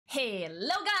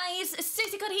Hello guys,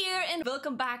 Sissicot here and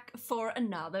welcome back for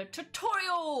another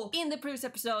tutorial. In the previous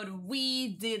episode we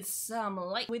did some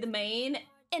light with the main,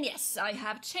 and yes, I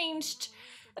have changed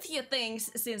a few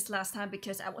things since last time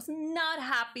because I was not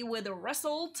happy with the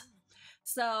result.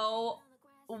 So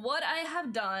what I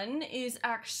have done is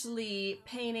actually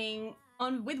painting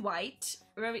on with white,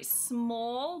 very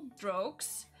small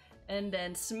strokes, and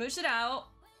then smooth it out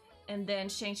and then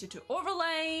change it to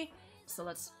overlay. So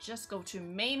let's just go to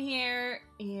main here,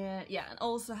 and yeah, and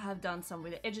also have done some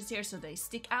with the edges here so they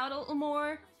stick out a little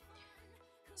more.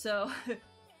 So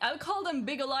I would call them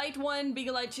Bigger Light 1,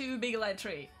 Bigger Light 2, Bigger Light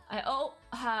 3. I all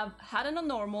have had it on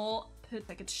normal,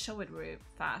 I could show it really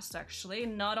fast actually,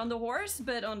 not on the horse,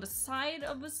 but on the side,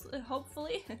 obviously,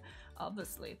 hopefully,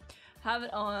 obviously. Have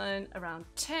it on around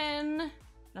 10,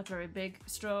 not very big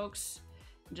strokes,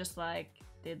 just like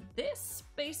did this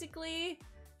basically.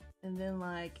 And then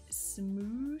like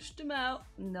smooshed them out,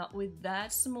 not with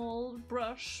that small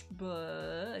brush,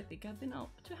 but I think I've been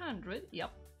up to 100,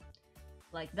 yep.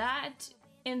 Like that,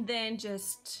 and then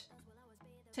just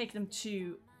take them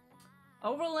to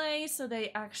overlay so they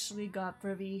actually got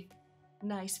very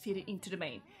nice fitted into the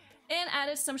main. And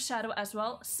added some shadow as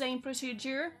well, same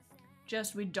procedure,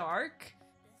 just with dark.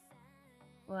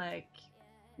 Like,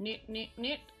 nit, nit,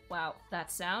 nit. Wow,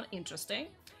 that sound interesting.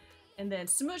 And then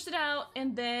smooshed it out,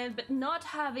 and then, but not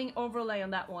having overlay on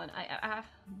that one.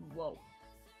 Whoa,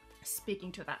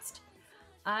 speaking too fast.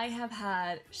 I have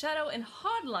had shadow and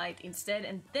hard light instead,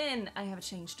 and then I have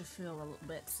changed the fill a little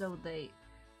bit so they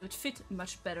would fit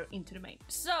much better into the main.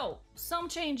 So, some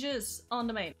changes on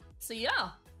the main. So yeah,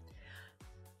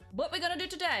 what we're gonna do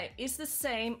today is the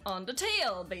same on the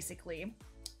tail, basically.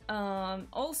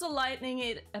 Also lightening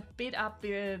it a bit up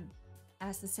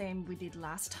as the same we did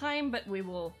last time, but we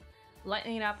will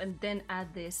lighten it up and then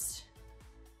add this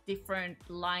different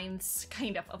lines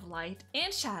kind of light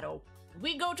and shadow.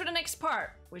 We go to the next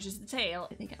part, which is the tail.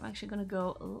 I think I'm actually gonna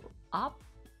go a little up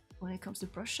when it comes to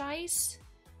brush size.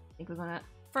 I think we're gonna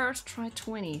first try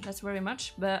 20. That's very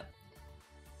much, but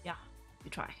yeah, you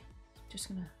try. Just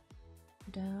gonna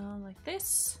go down like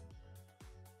this.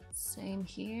 Same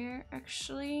here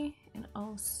actually, and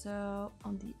also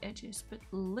on the edges, but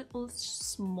little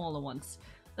smaller ones.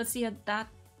 Let's see how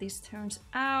this turns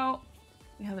out.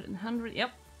 We have it in 100,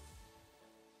 yep.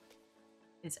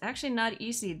 It's actually not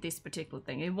easy, this particular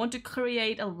thing. You want to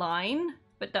create a line,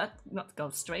 but not go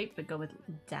straight, but go with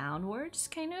downwards,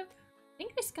 kind of. I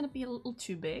think it's gonna be a little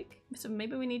too big, so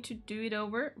maybe we need to do it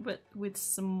over, but with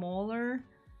smaller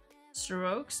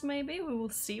strokes, maybe. We will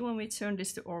see when we turn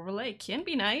this to overlay. It can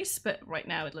be nice, but right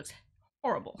now it looks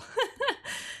horrible.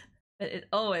 But it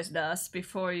always does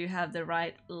before you have the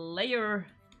right layer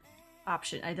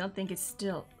option. I don't think it's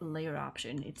still layer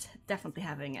option. It's definitely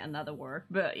having another word,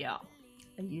 but yeah,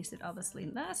 I used it obviously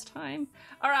last time.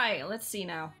 All right, let's see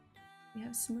now. We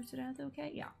have smoothed it out,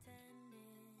 okay? Yeah.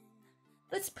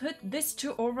 Let's put this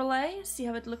to overlay, see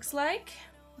how it looks like.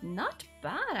 Not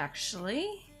bad,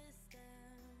 actually.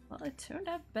 Well, it turned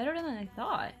out better than I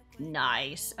thought.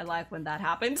 Nice. I like when that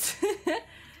happens.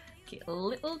 Okay, a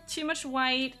little too much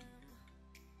white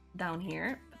down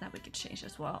here, but that we could change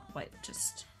as well. White,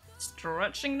 just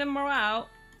stretching them more out.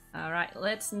 All right,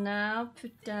 let's now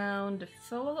put down the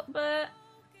fill a little bit.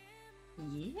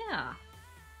 Yeah,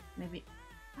 maybe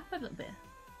up a little bit.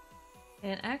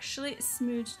 And actually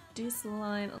smooth this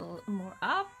line a little more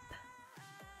up.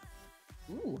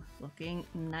 Ooh, looking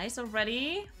nice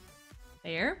already.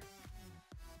 There.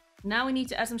 Now we need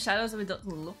to add some shadows so it doesn't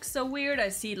look so weird. I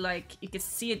see, like, you can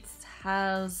see it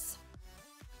has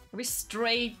a very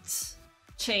straight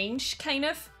change, kind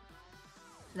of.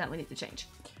 That we need to change.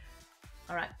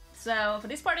 Alright, so for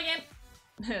this part again,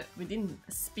 we didn't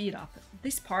speed up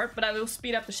this part, but I will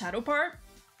speed up the shadow part.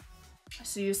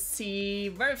 So you see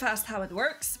very fast how it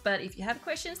works, but if you have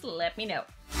questions, let me know.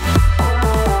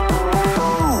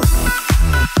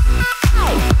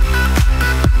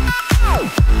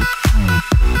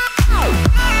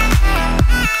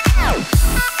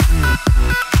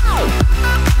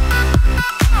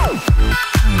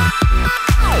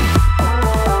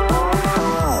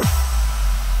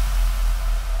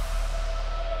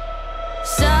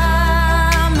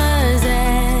 Summer's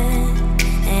end,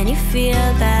 and you feel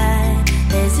that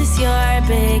this is your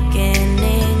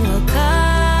beginning. Will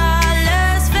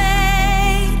colors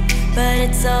fade, but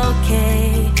it's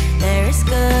okay. There is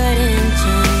good in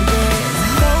changes.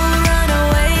 Go run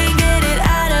away, get it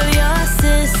out of your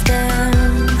system.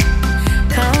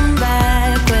 Come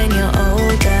back when you're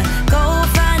older. Go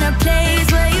find a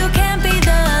place where you can't be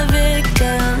the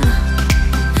victim.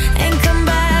 And come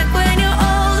back when you're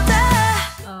older.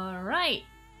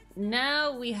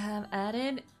 Now we have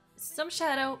added some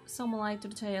shadow, some light to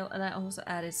the tail, and I also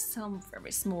added some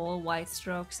very small white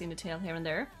strokes in the tail here and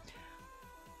there.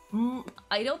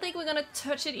 I don't think we're gonna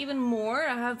touch it even more.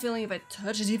 I have a feeling if I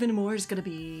touch it even more, it's gonna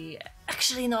be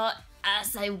actually not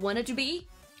as I want it to be.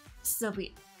 So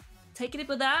we take it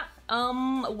with that,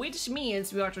 which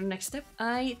means we are to the next step.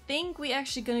 I think we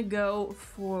actually gonna go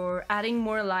for adding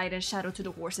more light and shadow to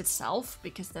the horse itself,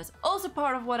 because that's also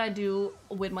part of what I do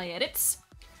with my edits.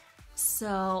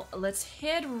 So let's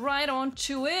head right on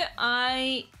to it.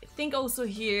 I think also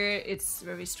here it's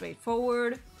very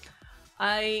straightforward.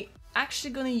 I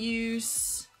actually gonna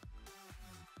use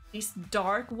this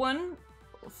dark one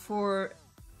for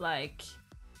like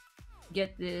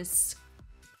get this,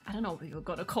 I don't know what you're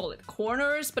gonna call it,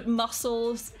 corners, but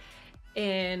muscles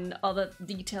and other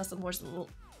details of course a little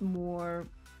more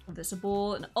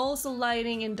visible, and also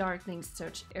lighting and darkening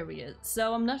search areas.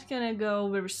 So I'm not gonna go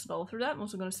very slow through that. I'm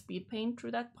also gonna speed paint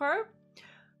through that part.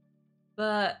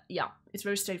 But yeah, it's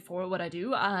very straightforward what I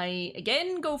do. I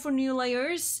again go for new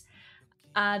layers,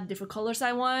 add different colors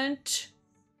I want,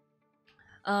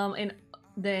 and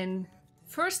then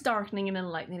first darkening and then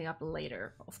lightening up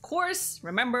later. Of course,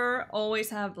 remember, always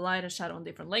have light and shadow on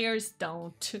different layers.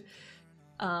 Don't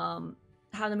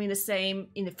have them in the same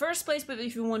in the first place, but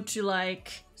if you want to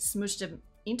like smoosh them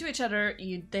into each other,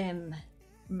 you then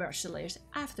merge the layers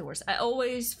afterwards. I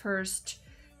always first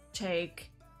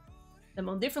take them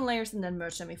on different layers and then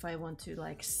merge them if I want to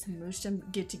like smoosh them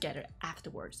get together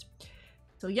afterwards.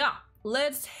 So yeah,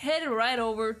 let's head right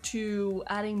over to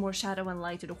adding more shadow and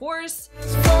light to the horse.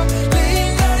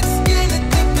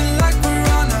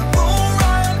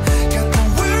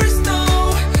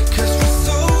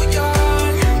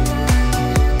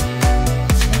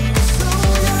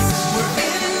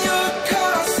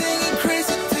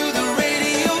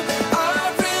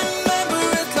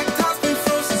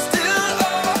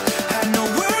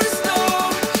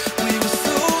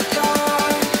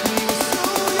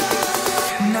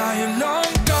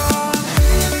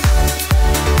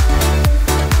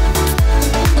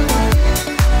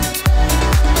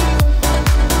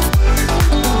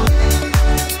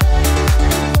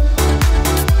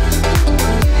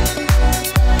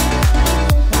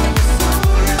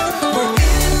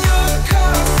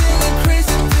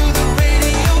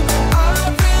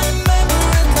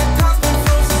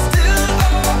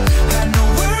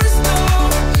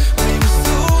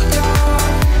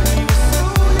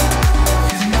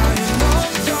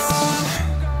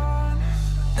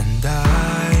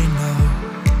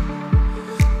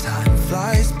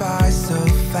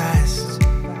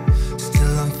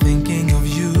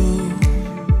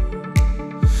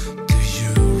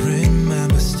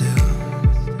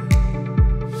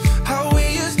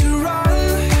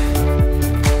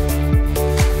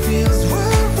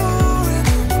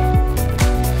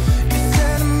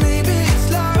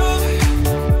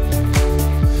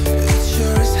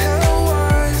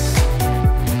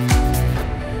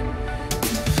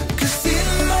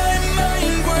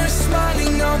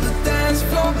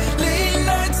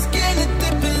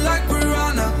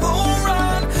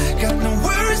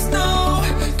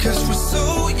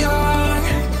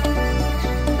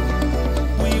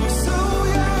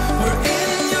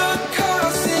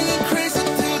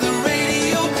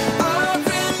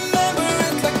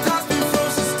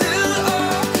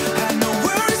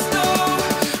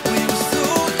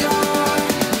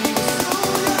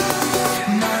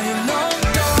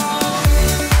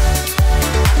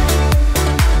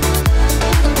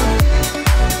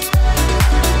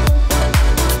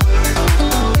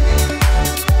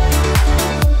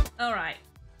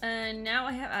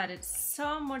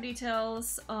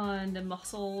 Details on the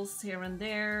muscles here and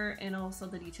there, and also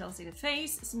the details in the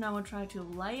face. So now we'll try to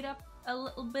light up a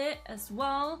little bit as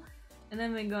well, and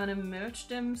then we're gonna merge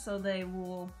them so they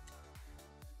will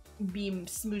be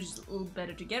smoothed a little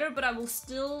better together, but I will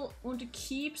still want to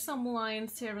keep some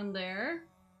lines here and there.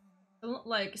 I won't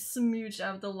like smooch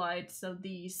out the light so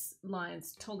these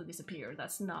lines totally disappear.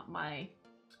 That's not my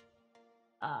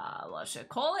what should I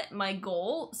call it? My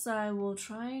goal. So I will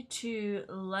try to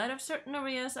light up certain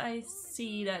areas I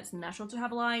see that's natural to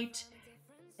have light,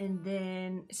 and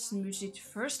then smooch it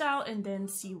first out, and then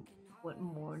see what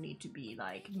more need to be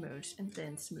like merged, and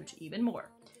then smooch even more.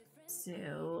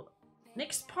 So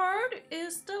next part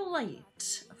is the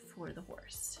light for the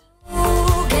horse.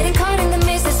 Ooh, getting caught in the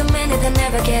maze, there's so many that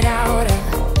never get out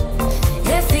of.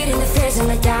 They're feeding the fears and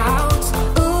the doubts.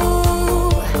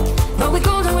 Ooh, but we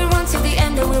go and we run to the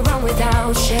end and we run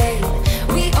without shame.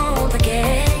 We own the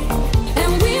game,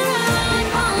 and we ride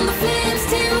on the flames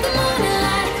till the morning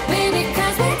light. Baby,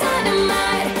 'cause we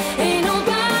dynamite. Ain't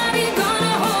nobody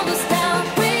gonna hold us down.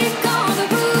 Break all the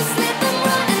rules.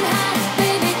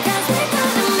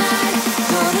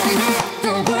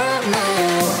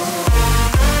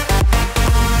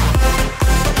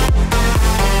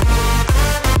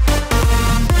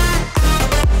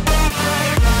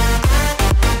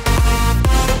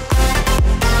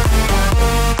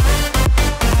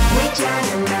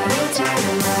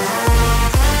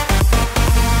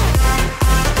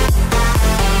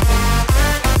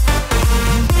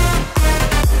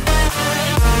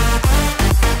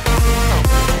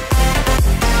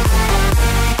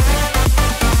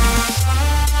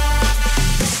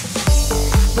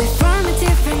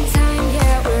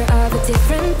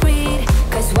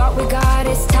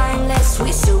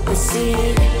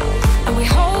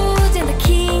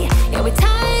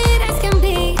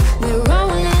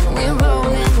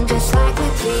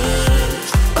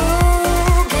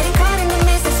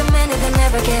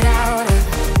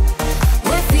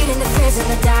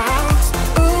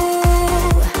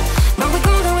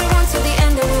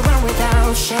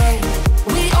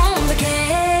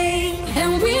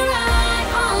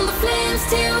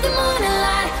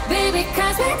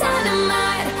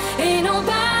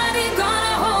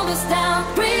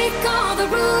 the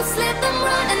rules, let them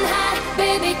run and hide,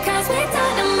 baby, cause we're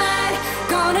dynamite.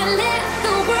 Gonna let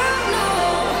the world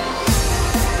know.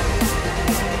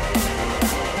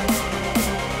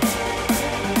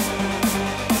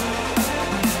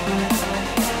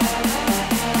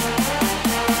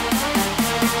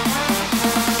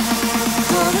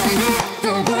 Gonna let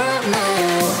the world know.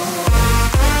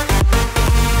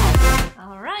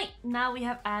 Alright, now we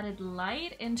have added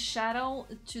light and shadow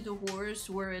to the horse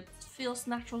where it feels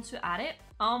natural to add it.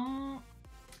 I'm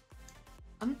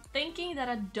thinking that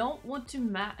I don't want to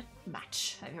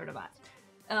match, I heard about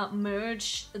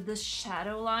merge the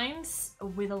shadow lines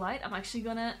with the light. I'm actually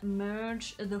gonna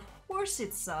merge the horse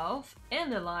itself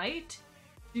and the light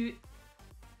to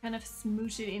kind of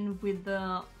smoosh it in with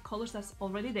the colors that's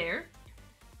already there,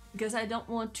 because I don't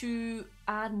want to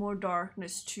add more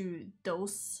darkness to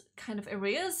those kind of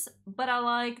areas, but I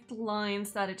like the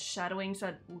lines that it's shadowing, so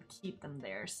I will keep them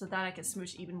there so that I can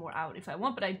smoosh even more out if I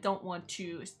want, but I don't want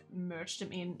to merge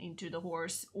them into the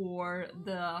horse or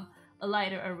the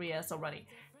lighter areas already.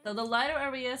 So the lighter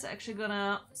areas are actually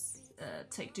gonna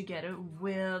take together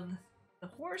with the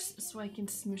horse so I can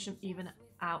smoosh them even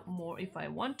out more if I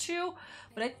want to,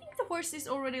 but I think the horse is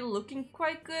already looking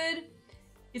quite good.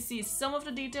 You see some of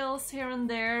the details here and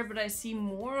there, but I see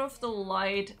more of the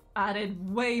light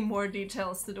added way more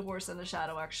details to the horse and the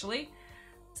shadow actually.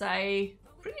 So I'm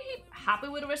pretty happy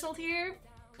with the result here.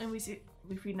 And we see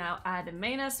if we now add the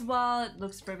mane as well, it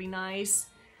looks very nice.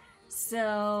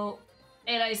 So,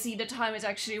 and I see the time is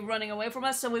actually running away from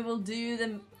us, so we will do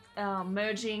the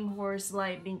merging horse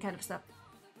lighting kind of stuff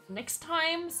next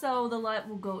time. So the light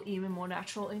will go even more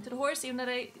natural into the horse, even though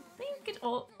I think it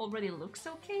already looks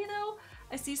okay though.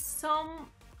 I see some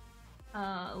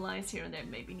lines here and there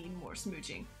maybe need more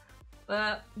smooching.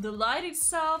 But the light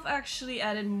itself actually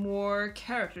added more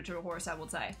character to the horse, I would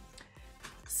say.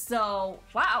 So,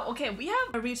 wow, okay, we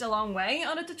have reached a long way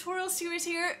on the tutorial series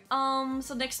here.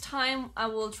 So next time I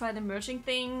will try the merging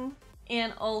thing,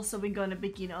 and also we're gonna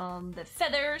begin on the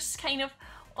feathers, kind of,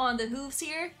 on the hooves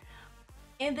here.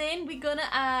 And then we're gonna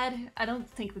add, I don't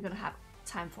think we're gonna have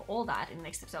time for all that in the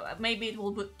next episode. Maybe it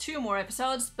will put 2 more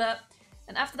episodes, but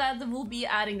and after that we'll be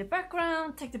adding the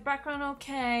background, take the background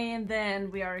okay, and then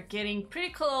we are getting pretty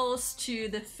close to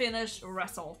the finished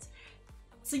result.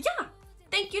 So yeah,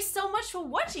 thank you so much for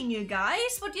watching, you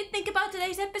guys. What do you think about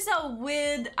today's episode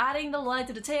with adding the light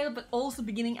to the tail, but also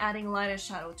beginning adding light and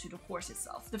shadow to the horse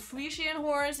itself? The Frisian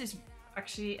horse is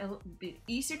actually a little bit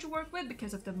easier to work with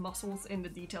because of the muscles and the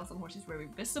details on the horse is very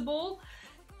visible.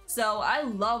 So I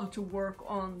love to work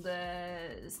on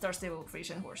the Star Stable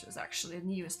Frisian horses, actually the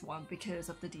newest one, because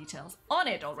of the details on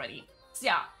it already. So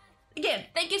yeah, again,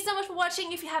 thank you so much for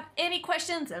watching. If you have any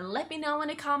questions, let me know in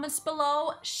the comments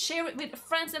below. Share it with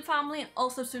friends and family, and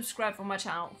also subscribe for my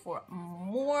channel for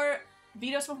more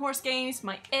videos from horse games,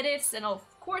 my edits, and of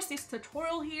course this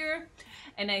tutorial here.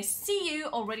 And I see you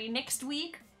already next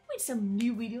week with some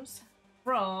new videos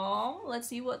from, let's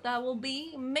see what that will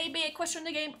be, maybe a question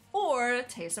in the game or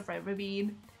Tales of Red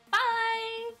Ravine.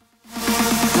 Bye!